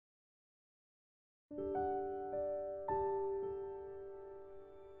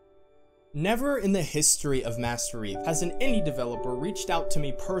Never in the history of MasterEth has an indie developer reached out to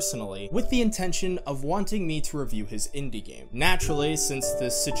me personally with the intention of wanting me to review his indie game. Naturally, since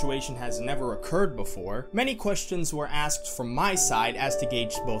this situation has never occurred before, many questions were asked from my side as to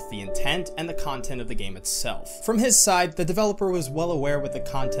gauge both the intent and the content of the game itself. From his side, the developer was well aware with the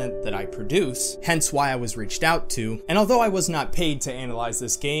content that I produce, hence why I was reached out to, and although I was not paid to analyze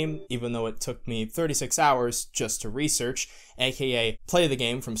this game, even though it took me 36 hours just to research, aka play the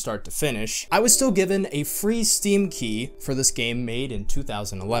game from start to finish, I was still given a free Steam key for this game made in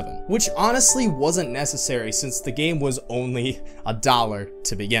 2011, which honestly wasn't necessary since the game was only $1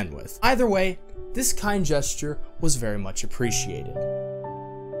 to begin with. Either way, this kind gesture was very much appreciated.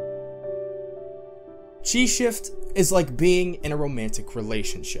 gShift is like being in a romantic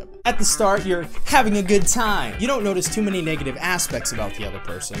relationship. At the start, you're having a good time. You don't notice too many negative aspects about the other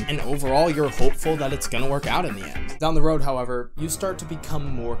person, and overall, you're hopeful that it's gonna work out in the end. Down the road, however, you start to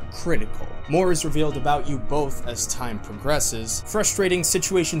become more critical. More is revealed about you both as time progresses. Frustrating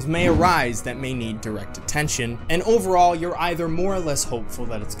situations may arise that may need direct attention, and overall, you're either more or less hopeful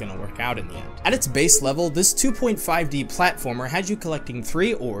that it's gonna work out in the end. At its base level, this 2.5D platformer had you collecting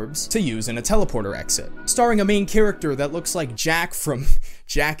 3 orbs to use in a teleporter exit. Starring a main character that looks like Jak from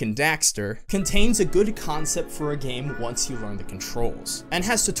Jak and Daxter, contains a good concept for a game once you learn the controls, and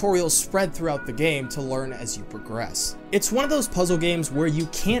has tutorials spread throughout the game to learn as you progress. It's one of those puzzle games where you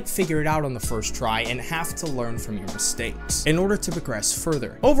can't figure it out on the first try and have to learn from your mistakes in order to progress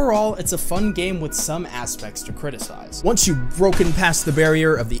further. Overall, it's a fun game with some aspects to criticize. Once you've broken past the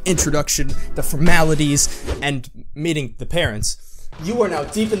barrier of the introduction, the formalities, and meeting the parents, you are now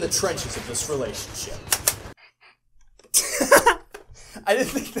deep in the trenches of this relationship. I didn't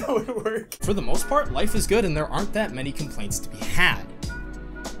think that would work. For the most part, life is good and there aren't that many complaints to be had.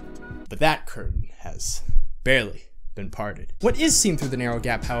 But that curtain has barely been parted. What is seen through the narrow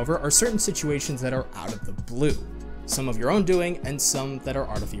gap, however, are certain situations that are out of the blue. Some of your own doing and some that are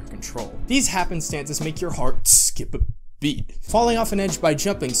out of your control. These happenstances make your heart skip a beat. Falling off an edge by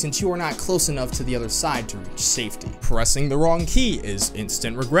jumping since you are not close enough to the other side to reach safety. Pressing the wrong key is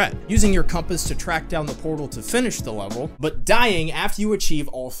instant regret. Using your compass to track down the portal to finish the level, but dying after you achieve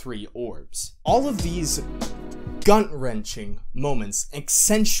all 3 orbs. All of these gut-wrenching moments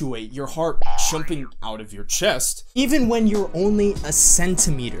accentuate your heart jumping out of your chest, even when you're only a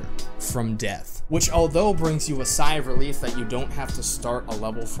centimeter from death. Which, although brings you a sigh of relief that you don't have to start a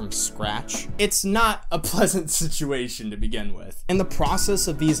level from scratch, it's not a pleasant situation to begin with. In the process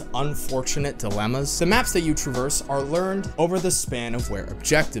of these unfortunate dilemmas, the maps that you traverse are learned over the span of where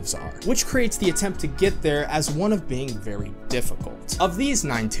objectives are, which creates the attempt to get there as one of being very difficult. Of these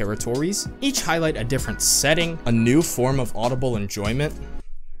 9 territories, each highlight a different setting, a new form of audible enjoyment,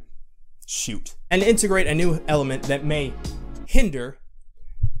 and integrate a new element that may hinder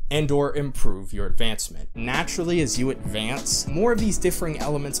and/or improve your advancement. Naturally, as you advance, more of these differing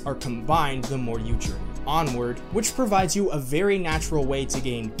elements are combined the more you journey onward, which provides you a very natural way to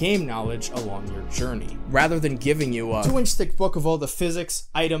gain game knowledge along your journey, rather than giving you a 2-inch thick book of all the physics,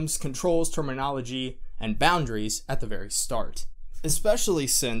 items, controls, terminology, and boundaries at the very start. Especially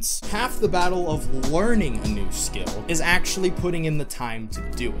since half the battle of learning a new skill is actually putting in the time to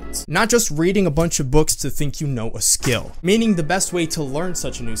do it. Not just reading a bunch of books to think you know a skill, meaning the best way to learn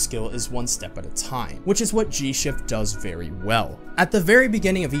such a new skill is one step at a time, which is what gShift does very well. At the very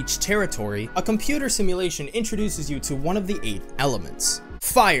beginning of each territory, a computer simulation introduces you to one of the 8 elements.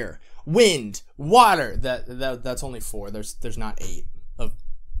 Fire, wind, water, that's only 4, there's not 8 of,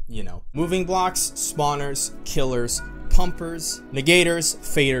 you know. Moving blocks, spawners, killers, pumpers, negators,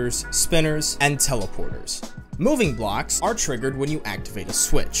 faders, spinners, and teleporters. Moving blocks are triggered when you activate a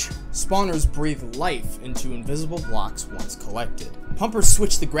switch. Spawners breathe life into invisible blocks once collected. Pumpers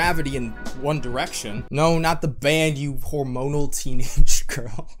switch the gravity in one direction. No, not the band, you hormonal teenage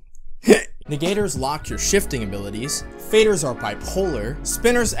girl. Negators lock your shifting abilities. Faders are bipolar.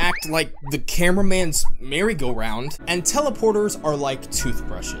 Spinners act like the cameraman's merry-go-round. And teleporters are like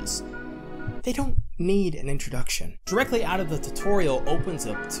toothbrushes. They don't need an introduction. Directly out of the tutorial opens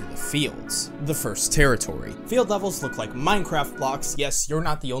up to the fields, the first territory. Field levels look like Minecraft blocks. Yes, you're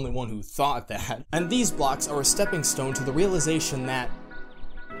not the only one who thought that. And these blocks are a stepping stone to the realization that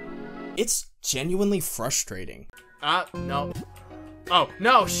it's genuinely frustrating. No. Oh,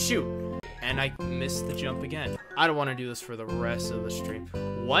 no, shoot. And I missed the jump again. I don't want to do this for the rest of the stream.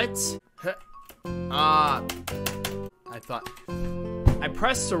 What? I thought I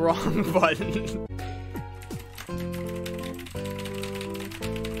pressed the wrong button.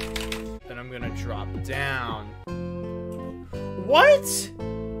 Then I'm gonna drop down. What?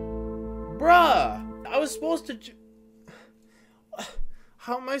 Bruh. supposed to...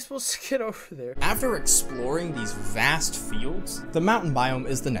 How am I supposed to get over there? After exploring these vast fields, the mountain biome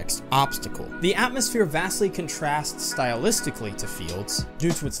is the next obstacle. The atmosphere vastly contrasts stylistically to fields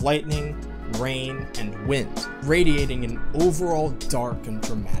due to its lightning, rain, and wind, radiating an overall dark and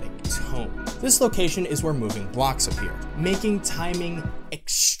dramatic tone. This location is where moving blocks appear, making timing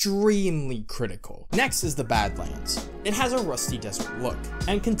extremely critical. Next is the Badlands. It has a rusty desert look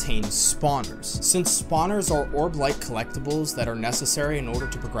and contains spawners. Since spawners are orb-like collectibles that are necessary in order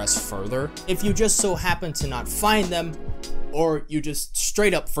to progress further, if you just so happen to not find them, or you just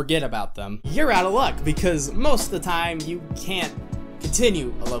straight up forget about them, you're out of luck, because most of the time you can't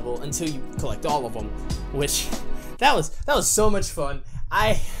continue a level until you collect all of them, which that was so much fun.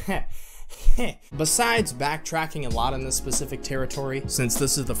 Besides backtracking a lot in this specific territory, since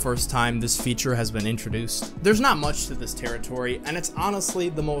this is the first time this feature has been introduced, there's not much to this territory, and it's honestly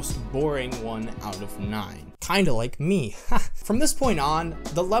the most boring one out of 9. Kinda like me. From this point on,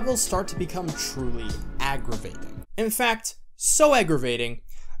 the levels start to become truly aggravating. In fact, so aggravating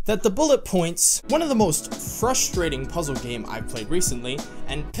that the bullet points, one of the most frustrating puzzle game I've played recently,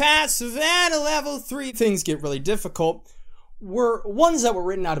 and past Savannah level 3 things get really difficult, were ones that were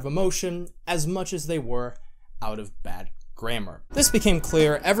written out of emotion as much as they were out of bad grammar. This became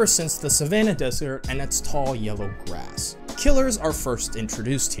clear ever since the Savannah Desert and its tall yellow grass. Killers are first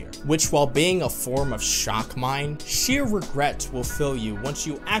introduced here, which, while being a form of shock mine, sheer regret will fill you once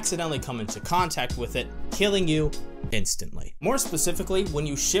you accidentally come into contact with it, killing you instantly. More specifically, when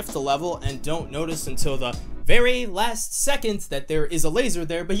you shift the level and don't notice until the very last second that there is a laser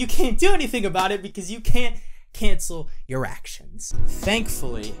there, but you can't do anything about it because you can't cancel your actions.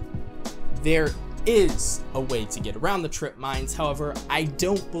 Thankfully, there is a way to get around the trip mines. However, I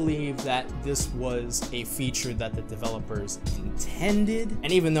don't believe that this was a feature that the developers intended,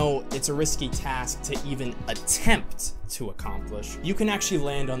 and even though it's a risky task to even attempt to accomplish, you can actually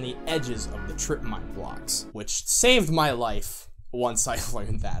land on the edges of the trip mine blocks, which saved my life once I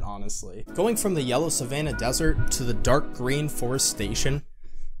learned that, honestly. Going from the yellow Savannah Desert to the dark green forestation,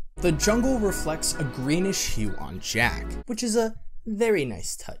 the jungle reflects a greenish hue on Jak, which is a very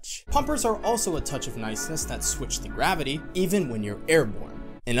nice touch. Pumpers are also a touch of niceness that switch the gravity, even when you're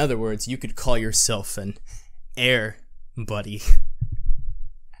airborne. In other words, you could call yourself an air buddy.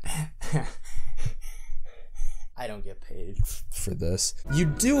 I don't get paid for this. You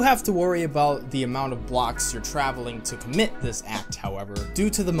do have to worry about the amount of blocks you're traveling to commit this act, however,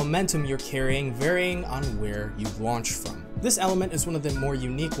 due to the momentum you're carrying varying on where you launch from. This element is one of the more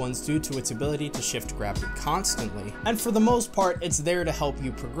unique ones due to its ability to shift gravity constantly, and for the most part, it's there to help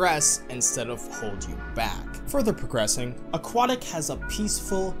you progress instead of hold you back. Further progressing, Aquatic has a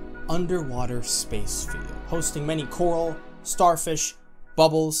peaceful underwater space field, hosting many coral, starfish,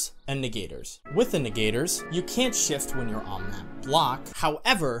 bubbles, and negators. With the negators, you can't shift when you're on that block.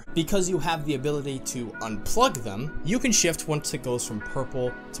 However, because you have the ability to unplug them, you can shift once it goes from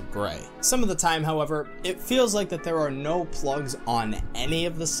purple to gray. Some of the time, however, it feels like that there are no plugs on any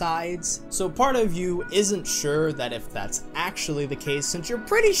of the sides, so part of you isn't sure that if that's actually the case, since you're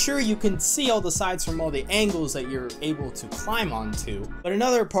pretty sure you can see all the sides from all the angles that you're able to climb onto, but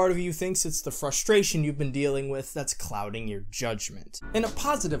another part of you thinks it's the frustration you've been dealing with that's clouding your judgment. In a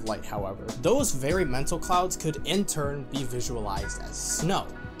positive light, however, those very mental clouds could in turn be visualized as snow,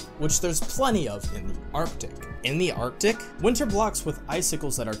 which there's plenty of in the Arctic. In the Arctic, winter blocks with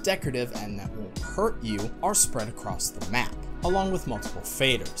icicles that are decorative and that won't hurt you are spread across the map, along with multiple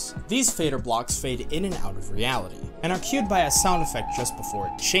faders. These fader blocks fade in and out of reality, and are cued by a sound effect just before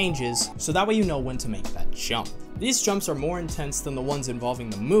it changes, so that way you know when to make that jump. These jumps are more intense than the ones involving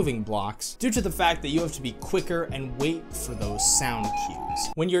the moving blocks, due to the fact that you have to be quicker and wait for those sound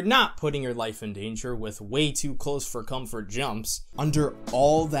cues. When you're not putting your life in danger with way too close for comfort jumps, under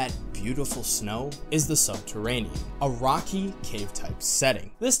all that beautiful snow is the subterranean, a rocky cave-type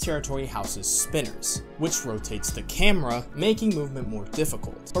setting. This territory houses spinners, which rotates the camera, making movement more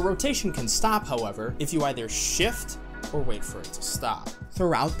difficult. But rotation can stop, however, if you either shift or wait for it to stop.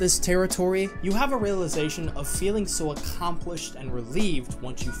 Throughout this territory, you have a realization of feeling so accomplished and relieved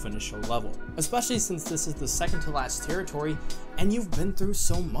once you finish a level, especially since this is the second to last territory and you've been through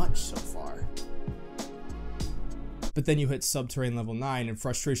so much so far. But then you hit Subterranean level 9 and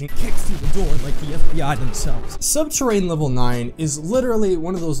frustration kicks through the door like the FBI themselves. Subterranean level 9 is literally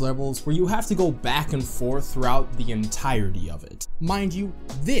one of those levels where you have to go back and forth throughout the entirety of it. Mind you,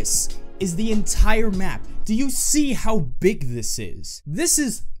 this is the entire map. Do you see how big this is? This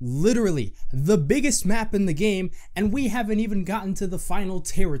is literally the biggest map in the game, and we haven't even gotten to the final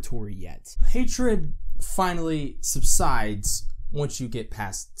territory yet. Hatred finally subsides once you get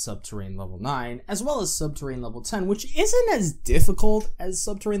past Subterranean level 9, as well as Subterranean level 10, which isn't as difficult as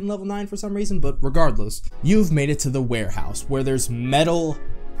Subterranean level 9 for some reason, but regardless, you've made it to the warehouse, where there's metal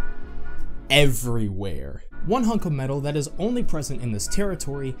everywhere. One hunk of metal that is only present in this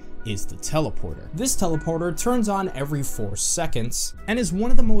territory is the teleporter. This teleporter turns on every 4 seconds and is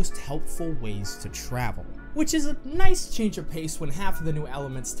one of the most helpful ways to travel, which is a nice change of pace when half of the new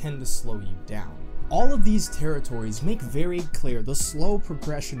elements tend to slow you down. All of these territories make very clear the slow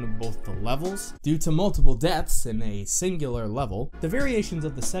progression of both the levels, due to multiple deaths in a singular level, the variations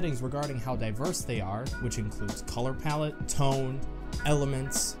of the settings regarding how diverse they are, which includes color palette, tone,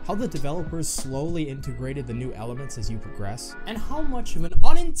 elements, how the developers slowly integrated the new elements as you progress, and how much of an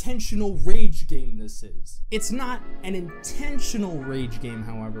unintentional rage game this is. It's not an intentional rage game,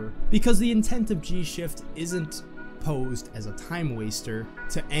 however, because the intent of gShift isn't posed as a time waster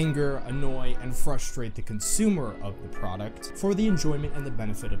to anger, annoy, and frustrate the consumer of the product for the enjoyment and the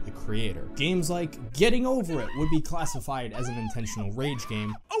benefit of the creator. Games like Getting Over It would be classified as an intentional rage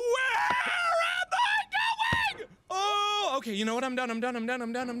game. Okay, you know what? I'm done. No, I'm not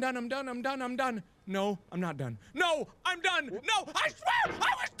done. No, I'm done. No, I swear I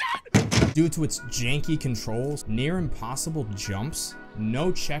was done! Due to its janky controls, near impossible jumps,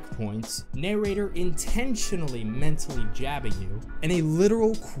 no checkpoints, narrator intentionally mentally jabbing you, and a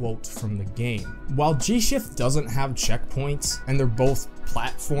literal quote from the game. While gShift doesn't have checkpoints, and they're both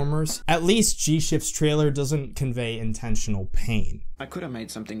platformers, at least gShift's trailer doesn't convey intentional pain. I could have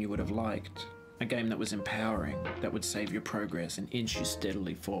made something you would have liked. A game that was empowering, that would save your progress and inch you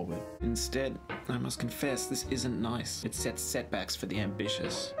steadily forward. Instead, I must confess, this isn't nice. It sets setbacks for the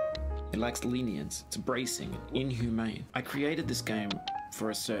ambitious. It lacks lenience, it's bracing and inhumane. I created this game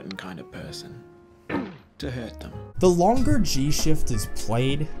for a certain kind of person. To hurt them. The longer gShift is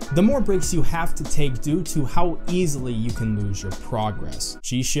played, the more breaks you have to take due to how easily you can lose your progress.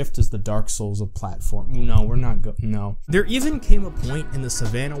 gShift is the Dark Souls of platform. No, we're not good. No. There even came a point in the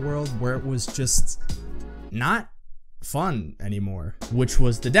Savannah world where it was just not fun anymore, which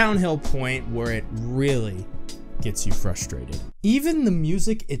was the downhill point where it really gets you frustrated. Even the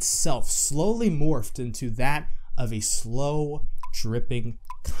music itself slowly morphed into that of a slow, dripping,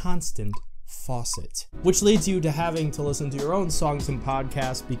 constant faucet, which leads you to having to listen to your own songs and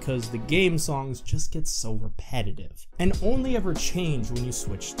podcasts because the game songs just get so repetitive and only ever change when you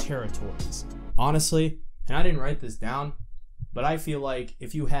switch territories. Honestly, and I didn't write this down, but I feel like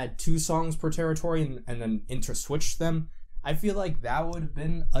if you had 2 songs per territory and then interswitched them, I feel like that would have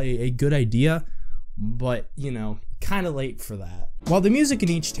been a good idea, but you know, kind of late for that. While the music in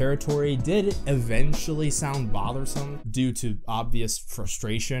each territory did eventually sound bothersome due to obvious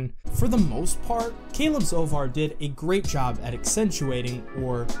frustration, for the most part, iLLibOi did a great job at accentuating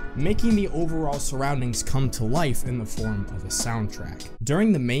or making the overall surroundings come to life in the form of a soundtrack.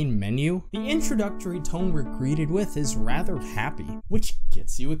 During the main menu, the introductory tone we're greeted with is rather happy, which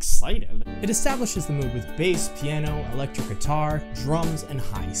gets you excited. It establishes the mood with bass, piano, electric guitar, drums, and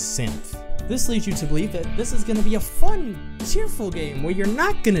high synth. This leads you to believe that this is going to be a fun, cheerful game where you're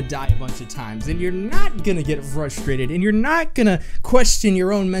not going to die a bunch of times, and you're not going to get frustrated, and you're not going to question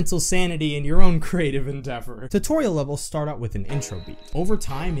your own mental sanity and your own creative endeavor. Tutorial levels start out with an intro beat. Over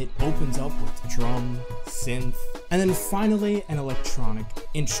time, it opens up with drum, synth, and then finally an electronic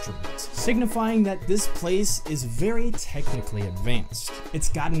instrument, signifying that this place is very technically advanced. It's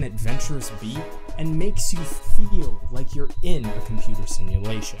got an adventurous beat and makes you feel like you're in a computer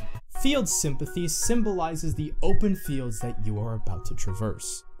simulation. Field sympathy symbolizes the open fields that you are about to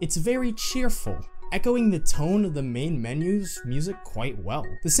traverse. It's very cheerful, echoing the tone of the main menu's music quite well.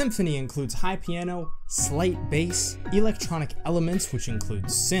 The symphony includes high piano, slight bass, electronic elements which include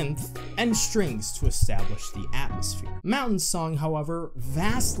synth, and strings to establish the atmosphere. Mountain Song, however,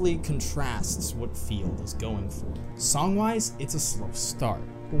 vastly contrasts what Field is going for. Song-wise, it's a slow start,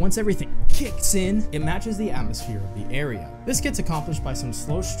 but once everything kicks in, it matches the atmosphere of the area. This gets accomplished by some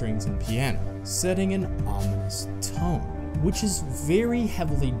slow strings and piano, setting an ominous tone, which is very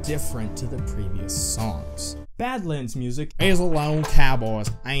heavily different to the previous songs. Badlands music is a lone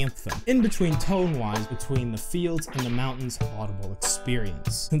cowboy's anthem, in between tone-wise between the fields and the mountains' audible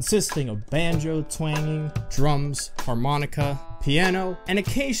experience, consisting of banjo twanging, drums, harmonica, piano, and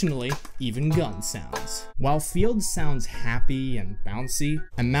occasionally even gun sounds. While Fields sounds happy and bouncy,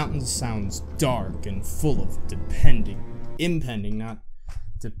 and Mountains sounds dark and full of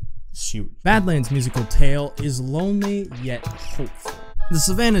Badlands' musical tale is lonely yet hopeful. The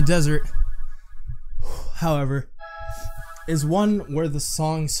Savannah Desert, however, is one where the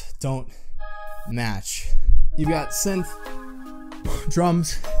songs don't match. You've got synth,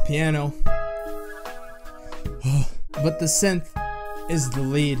 drums, piano, but the synth is the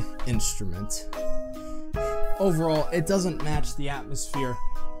lead instrument. Overall, it doesn't match the atmosphere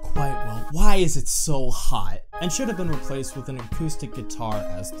quite well. Why is it so hot? And should have been replaced with an acoustic guitar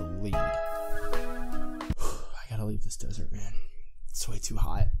as the lead. I gotta leave this desert, man. It's way too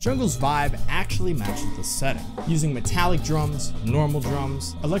hot. Jungle's vibe actually matches the setting, using metallic drums, normal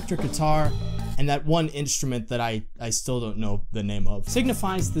drums, electric guitar, and that one instrument that I still don't know the name of,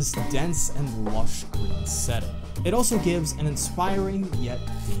 signifies this dense and lush green setting. It also gives an inspiring yet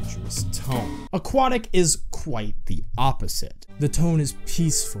dangerous tone. Aquatic is quite the opposite. The tone is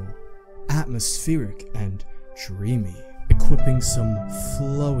peaceful, atmospheric, and dreamy, equipping some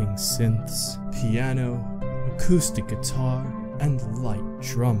flowing synths, piano, acoustic guitar, and light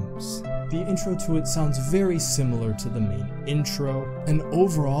drums. The intro to it sounds very similar to the main intro, and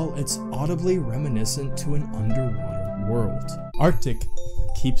overall it's audibly reminiscent to an underwater world. Arctic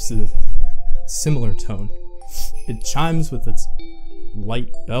keeps a similar tone. It chimes with its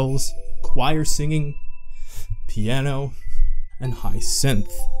light bells, choir singing, piano, and high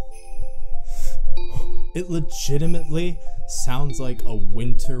synth. It legitimately sounds like a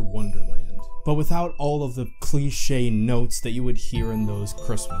winter wonderland, but without all of the cliche notes that you would hear in those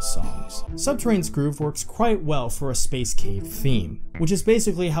Christmas songs. Subterrane's groove works quite well for a space cave theme, which is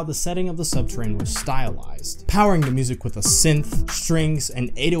basically how the setting of the Subterrane was stylized, powering the music with a synth, strings,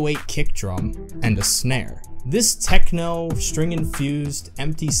 an 808 kick drum, and a snare. This techno, string-infused,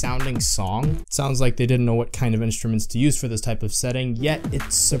 empty-sounding song sounds like they didn't know what kind of instruments to use for this type of setting, yet it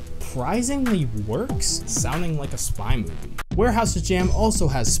surprisingly works, sounding like a spy movie. Warehouse's Jam also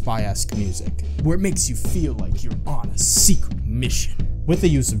has spy-esque music, where it makes you feel like you're on a secret mission. With the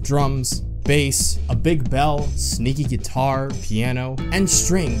use of drums, bass, a big bell, sneaky guitar, piano, and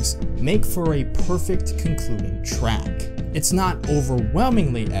strings make for a perfect concluding track. It's not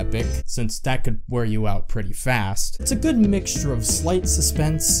overwhelmingly epic, since that could wear you out pretty fast. It's a good mixture of slight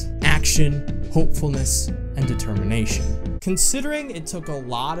suspense, action, hopefulness, and determination. Considering it took a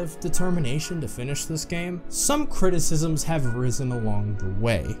lot of determination to finish this game, some criticisms have risen along the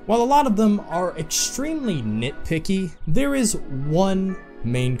way. While a lot of them are extremely nitpicky, there is one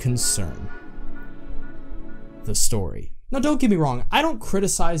main concern: the story. Now don't get me wrong, I don't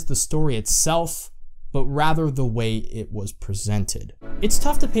criticize the story itself, but rather the way it was presented. It's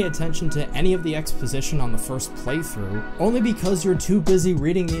tough to pay attention to any of the exposition on the first playthrough, only because you're too busy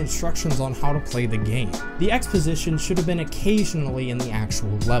reading the instructions on how to play the game. The exposition should have been occasionally in the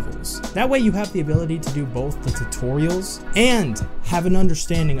actual levels. That way you have the ability to do both the tutorials and have an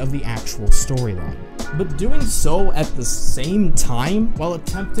understanding of the actual storyline. But doing so at the same time, while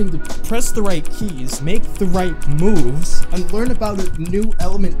attempting to press the right keys, make the right moves, and learn about a new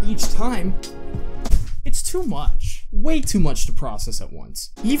element each time, it's too much. Way too much to process at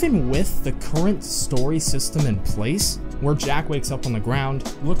once. Even with the current story system in place, where Jak wakes up on the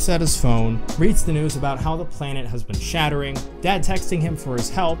ground, looks at his phone, reads the news about how the planet has been shattering, Dad texting him for his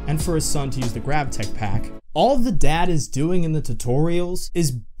help, and for his son to use the GravTech pack, all the Dad is doing in the tutorials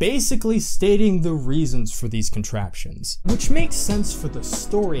is basically stating the reasons for these contraptions, which makes sense for the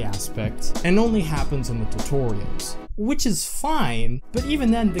story aspect and only happens in the tutorials. Which is fine, but even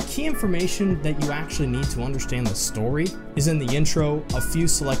then, the key information that you actually need to understand the story is in the intro, a few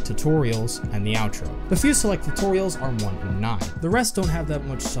select tutorials, and the outro. The few select tutorials are 1 in 9. The rest don't have that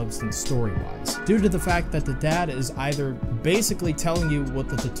much substance story-wise, due to the fact that the Dad is either basically telling you what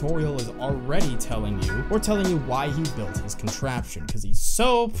the tutorial is already telling you, or telling you why he built his contraption, because he's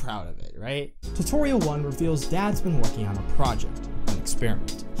so proud of it, right? Tutorial 1 reveals Dad's been working on a project, an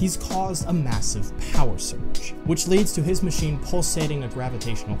experiment. He's caused a massive power surge, which leads to his machine pulsating a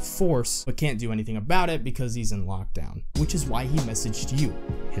gravitational force, but can't do anything about it because he's in lockdown, which is why he messaged you,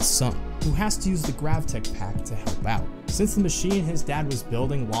 his son, who has to use the GravTech pack to help out. Since the machine his dad was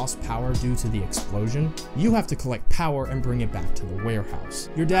building lost power due to the explosion, you have to collect power and bring it back to the warehouse.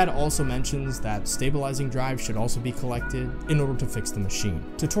 Your dad also mentions that stabilizing drives should also be collected in order to fix the machine.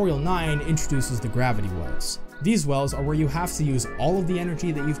 Tutorial 9 introduces the gravity wells. These wells are where you have to use all of the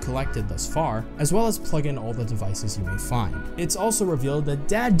energy that you've collected thus far, as well as plug in all the devices you may find. It's also revealed that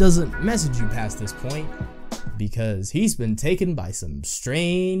Dad doesn't message you past this point, because he's been taken by some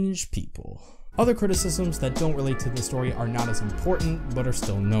strange people. Other criticisms that don't relate to the story are not as important, but are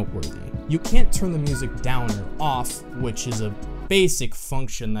still noteworthy. You can't turn the music down or off, which is a basic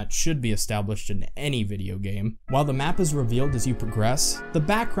function that should be established in any video game. While the map is revealed as you progress, the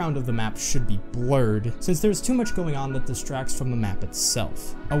background of the map should be blurred since there's too much going on that distracts from the map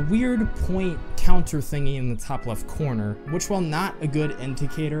itself. A weird point counter thingy in the top left corner, which while not a good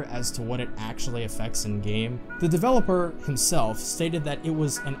indicator as to what it actually affects in game, the developer himself stated that it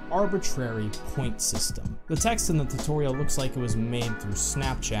was an arbitrary point system. The text in the tutorial looks like it was made through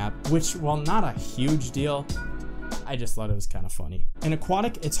Snapchat, which while not a huge deal, I just thought it was kind of funny. In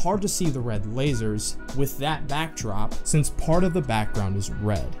Aquatic, it's hard to see the red lasers with that backdrop since part of the background is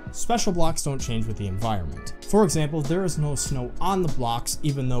red. Special blocks don't change with the environment. For example, there is no snow on the blocks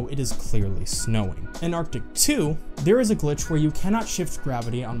even though it is clearly snowing. In Arctic 2, there is a glitch where you cannot shift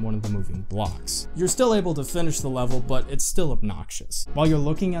gravity on one of the moving blocks. You're still able to finish the level, but it's still obnoxious. While you're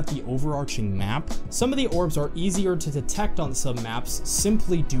looking at the overarching map, some of the orbs are easier to detect on some maps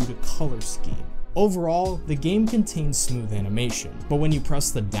simply due to color scheme. Overall, the game contains smooth animation, but when you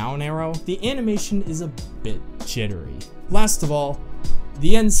press the down arrow, the animation is a bit jittery. Last of all,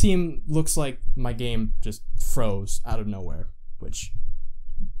 the end scene looks like my game just froze out of nowhere, which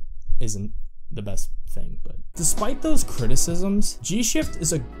isn't the best thing, but despite those criticisms, gShift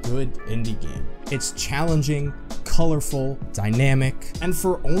is a good indie game. It's challenging, colorful, dynamic, and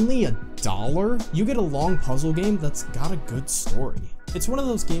for only $1, you get a long puzzle game that's got a good story. It's one of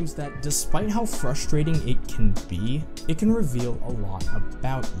those games that, despite how frustrating it can be, it can reveal a lot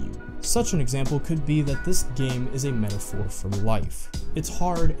about you. Such an example could be that this game is a metaphor for life. It's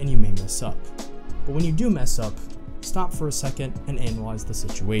hard and you may mess up, but when you do mess up, stop for a second and analyze the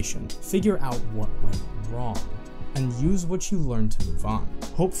situation. Figure out what went wrong, and use what you learned to move on,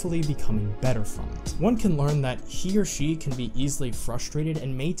 hopefully becoming better from it. One can learn that he or she can be easily frustrated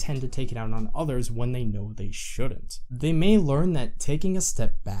and may tend to take it out on others when they know they shouldn't. They may learn that taking a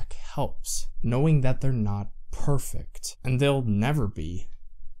step back helps, knowing that they're not perfect, and they'll never be,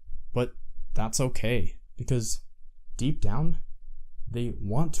 but that's okay, because deep down, they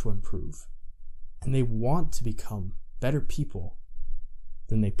want to improve, and they want to become better people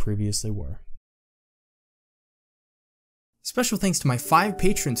than they previously were. Special thanks to my 5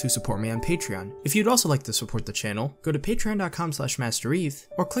 patrons who support me on Patreon. If you'd also like to support the channel, go to patreon.com/MasterEth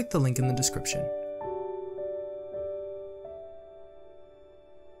or click the link in the description.